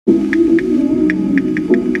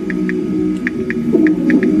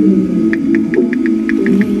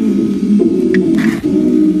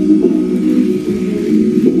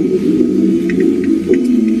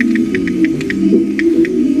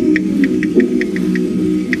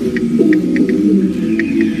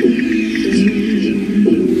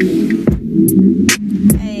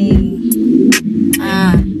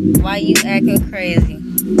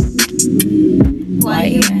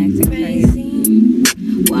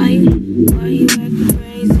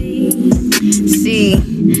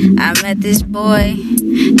met this boy,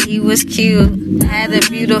 he was cute, had the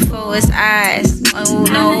beautifulest eyes.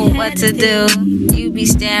 Don't know what to do, you be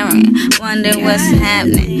staring, wonder what's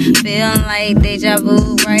happening. Feeling like deja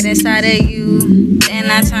vu right inside of you.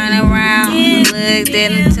 Then I turn around, looked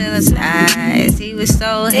into his eyes. He was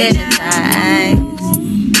so hypnotized,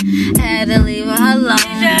 had to leave him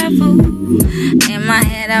alone. In my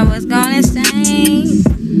head I was going insane,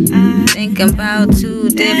 thinking about two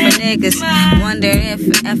different niggas, wondering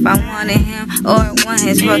if I wanted him or want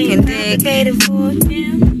his fucking dick.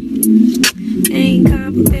 Ain't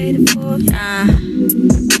complicated for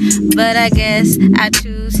but I guess I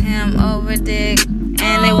choose him over dick.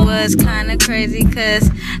 And it was kinda crazy cause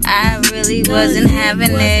I really wasn't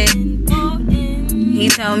having it. He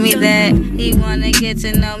told me that he wanna get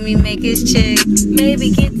to know me, make his chick,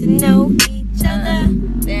 maybe get to know each other.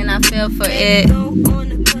 Then I fell for it.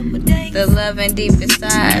 The love and deep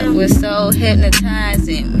inside was so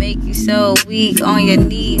hypnotizing, make you so weak on your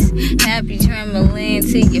knees, have you trembling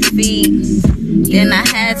to your feet. Then I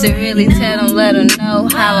had to really tell him, let him know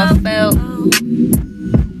how I felt.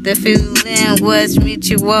 The feeling was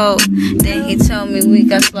mutual. Then he told me we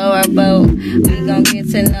gon' slow our boat, we gon' get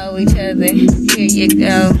to know each other. Here you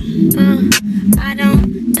go. I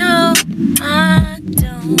don't know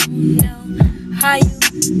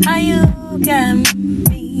how you got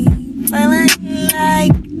me feeling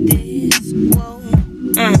like this. Whoa.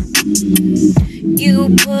 You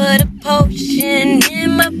put a potion in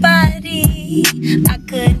my body, I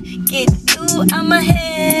couldn't get you out my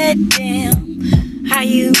head. Damn, how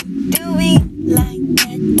you do me like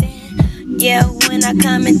that? Damn. Yeah, when I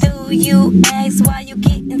coming through, you ask why you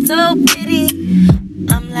getting so pretty.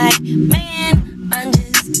 I'm like, man, I'm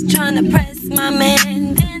just trying to press my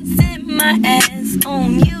man, then sit my ass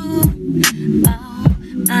on you.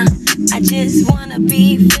 I just wanna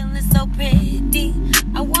be feeling so pretty.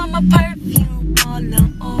 I want my perfume all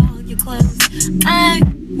on all your clothes. I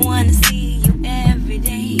wanna see you every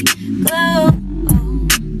day glow.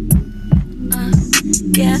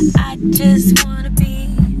 Yeah, I just wanna be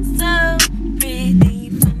so pretty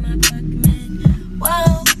for my fucking man.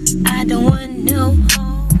 Whoa, I don't want no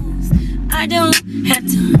hoes, I don't have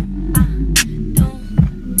time.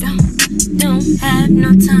 Don't have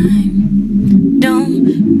no time.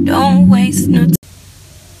 Don't waste no time.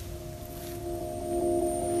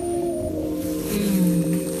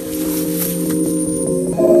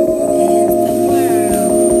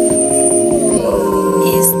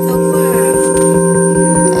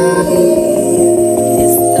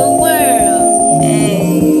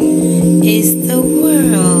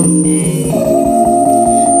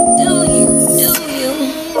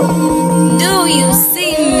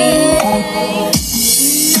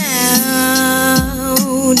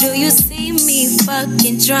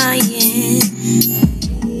 Trying.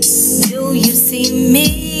 Do you see me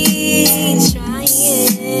trying?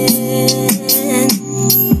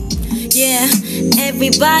 Yeah,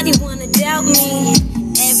 everybody wanna doubt me,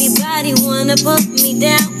 everybody wanna put me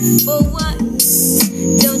down. For what?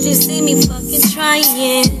 Don't you see me fucking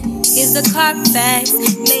trying? Is the car fast?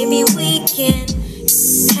 Maybe we can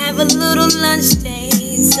have a little lunch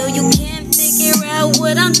date, so you can figure out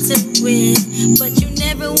what I'm doing, but you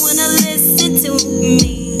never wanna listen to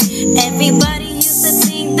me. Everybody used to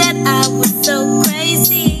think that I was so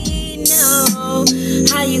crazy. No,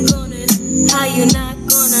 how you not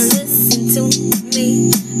gonna listen to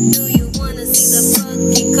me? Do you wanna see the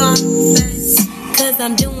fucking car fast? Cause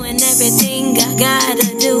I'm doing everything I gotta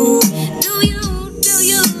do.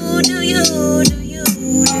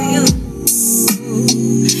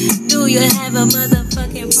 Do you have a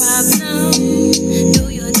motherfucking problem? Do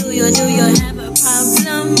you have a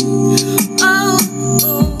problem? Oh,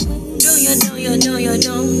 do you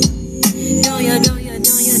don't? Oh, do you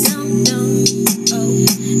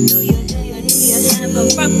have a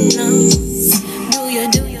problem? Do you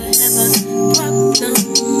have a problem?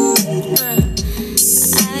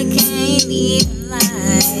 I can't even lie,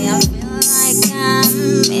 I feel like I'm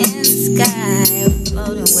in the sky,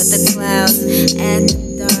 floating with the clouds at the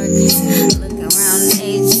dark, looking around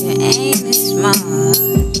nature, ain't it smart?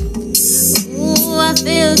 Ooh, I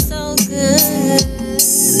feel so good,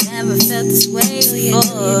 never felt this way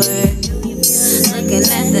before. Looking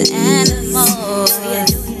at the animals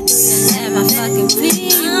and my fucking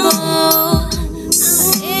people,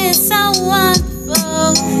 it's so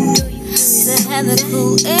wonderful to have the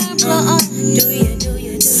cool air blow on you.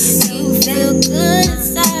 You feel good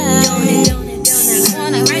inside, you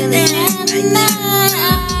wanna really have a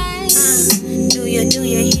night. Do you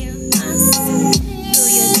hear us?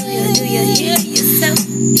 Do you hear yourself?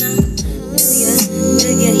 No. Do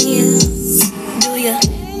you hear? Do you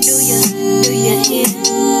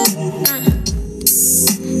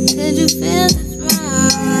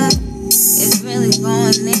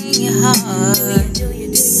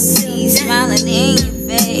smiling in your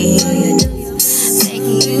face,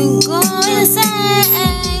 making you go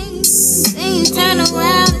insane. Then you turn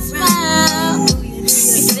around and smile. You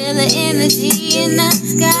feel the energy in the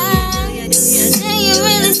sky. Then you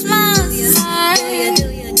really smile,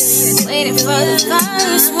 waiting for the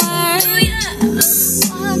first word.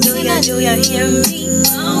 Do you hear me?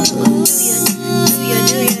 Do you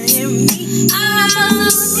hear me?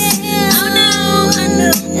 I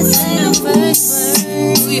know. Let's say the first word.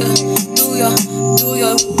 Do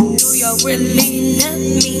you really love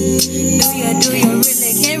me? Do you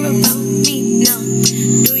really care about me? No.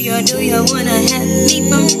 Do you wanna have me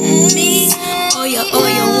from